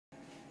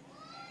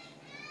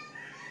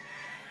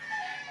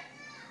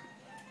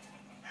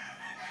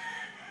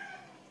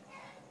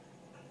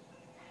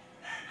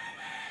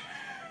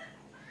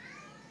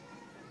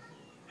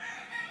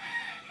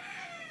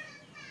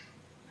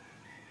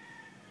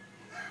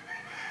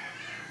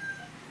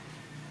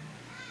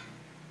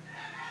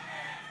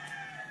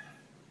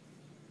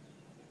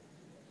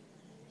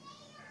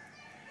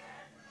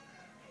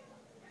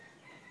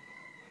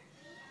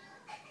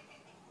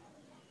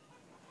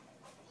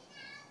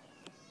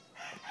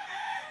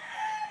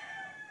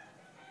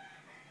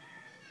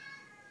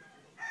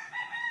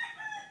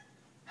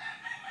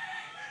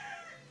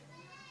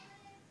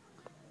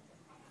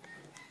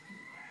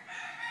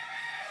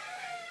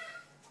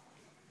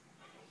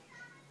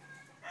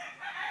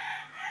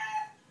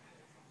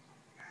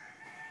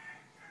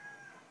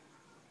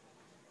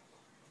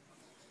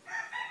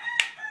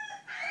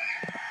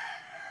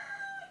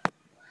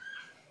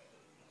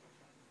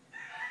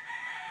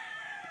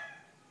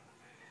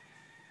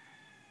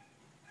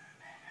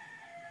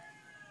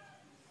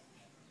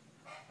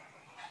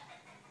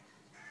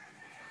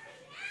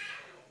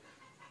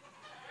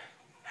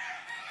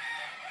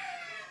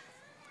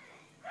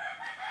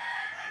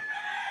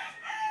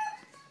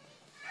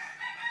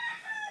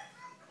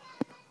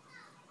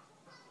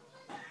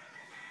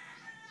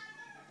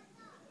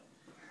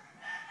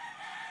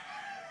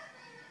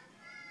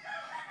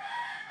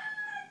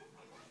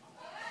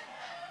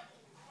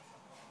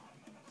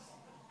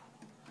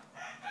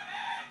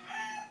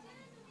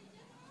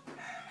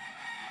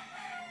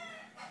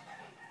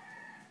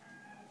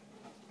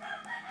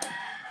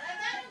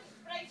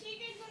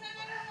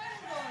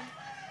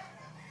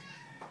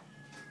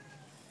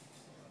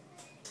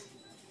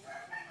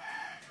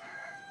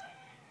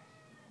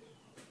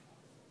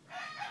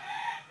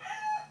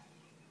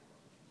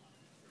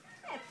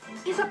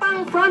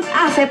ang front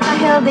asset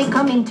dahil they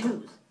come in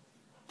twos.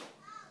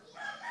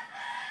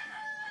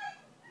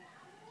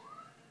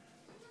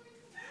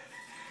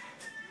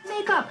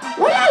 Makeup.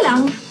 Wala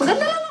lang.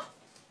 Maganda lang.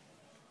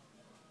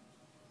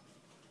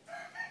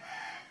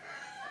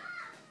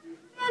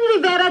 Yan,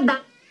 Rivera,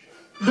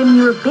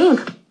 demure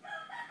pink.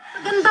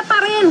 Maganda pa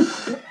rin.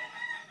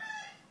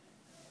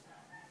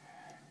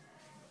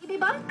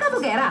 Ibibang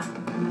kabugera.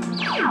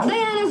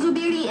 Diana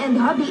Zubiri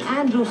and hubby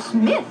Andrew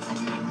Smith.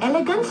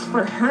 Elegance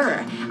for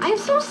her. I'm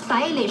so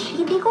stylish.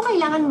 Hindi ko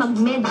kailangan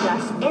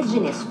mag-medyas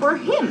edginess for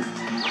him.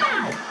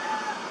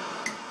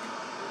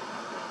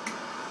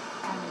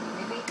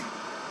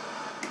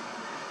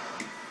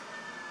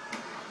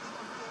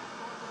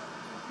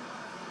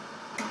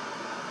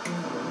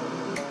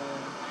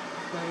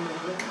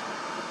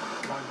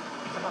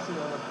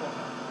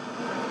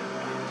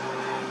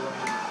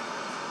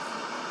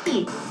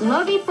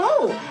 Lovey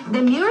Poe,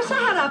 demure sa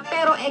harap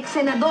pero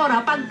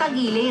ex-senadora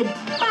pagtagilid.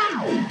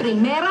 Pow!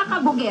 Primera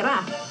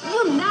kabugera.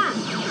 Yun na!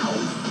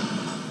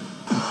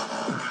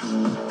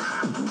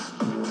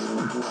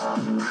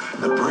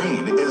 The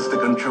brain is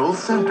the control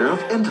center of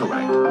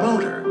intellect,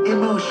 motor,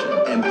 emotion,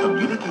 and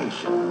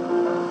communication.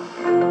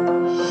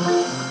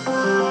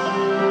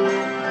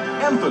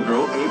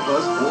 Emphagrow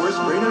A+4's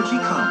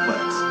Brainergy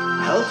Complex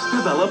helps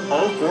develop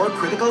all 4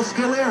 critical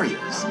skill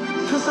areas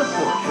to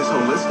support his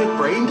holistic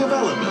brain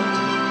development.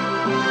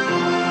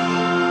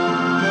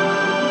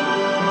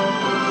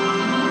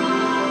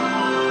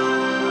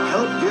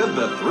 Help give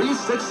the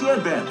 360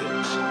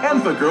 advantage.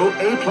 Emphagrow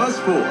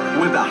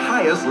A+4 with the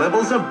highest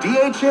levels of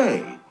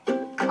DHA.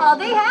 All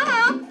day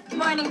hangout!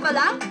 Morning pa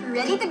lang,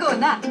 ready to go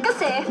na.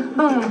 Kasi,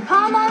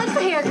 Palmolive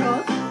sa hair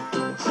ko.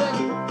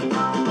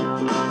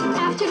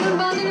 Afternoon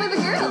bonding with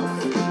the girls.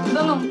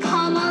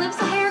 Palmolive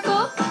sa hair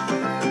ko.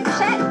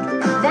 Check!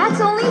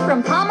 That's only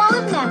from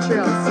Palmolive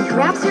Naturals. It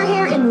wraps your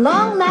hair in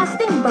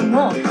long-lasting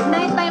bango.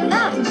 Nighttime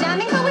na,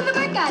 jamming ka with the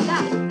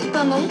barkada.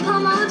 Bangong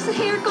Palmolive sa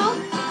hair ko.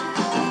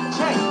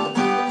 Check!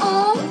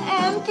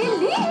 OM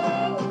kilig!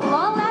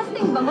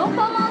 Long-lasting bangong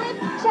Palmolive.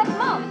 Check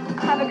mo.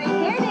 Have a great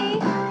hair day.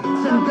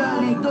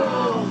 Sandalito,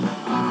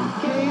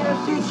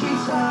 KFC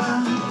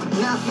Chisa.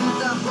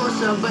 Nakita ko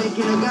sabay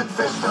kinagat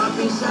fresh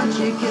toppings sa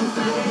chicken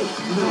fillet.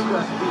 Blue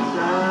Crust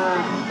Pizza,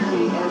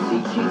 KFC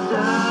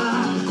Chisa.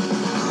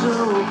 So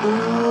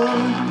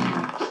good.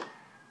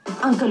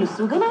 Ang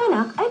kalusugan ng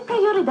anak ay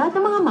prioridad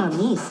ng mga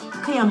mommies.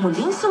 Kaya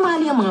muling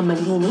sumali ang mga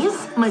malinis,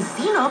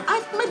 masinop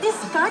at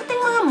madiskarteng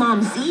mga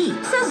momsy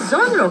sa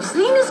Zonrox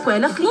Linis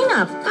Eskwela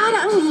Cleanup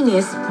para ang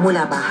linis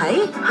mula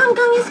bahay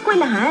hanggang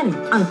eskwelahan.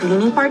 Ang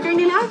cleaning partner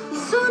nila,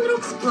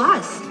 Zonrox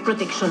Plus.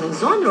 Proteksyon ng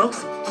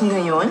Zonrox,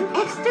 ngayon,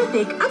 extra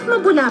thick at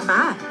mabula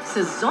pa.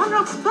 Sa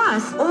Zonrox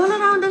Plus,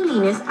 all-around ang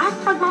linis at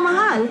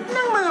pagmamahal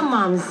ng mga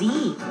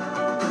momsy.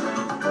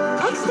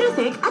 Extra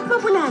thick at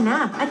mabula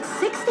na at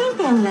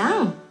 1610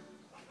 lang.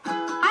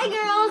 Hi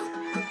girls!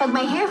 Pag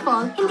may hair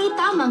fall, hindi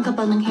tama ang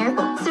kapal ng hair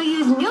ko. So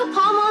use new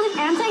Palmolive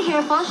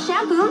Anti-Hair Fall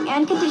Shampoo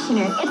and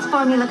Conditioner. Its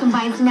formula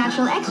combines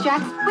natural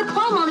extracts with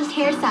Palmolive's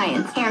hair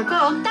science. Hair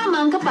ko,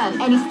 tama ang kapal.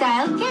 Any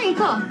style, carry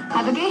ko.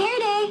 Have a great hair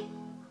day!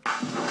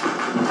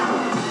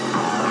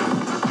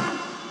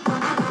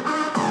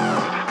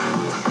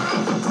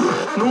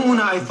 Noong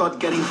una, I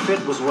thought getting fit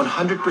was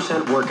 100%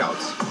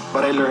 workouts.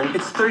 But I learned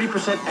it's 30%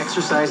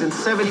 exercise and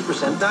 70%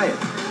 diet.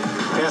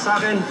 Kaya sa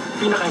akin,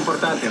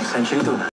 pinaka-importante ang Century Tuna.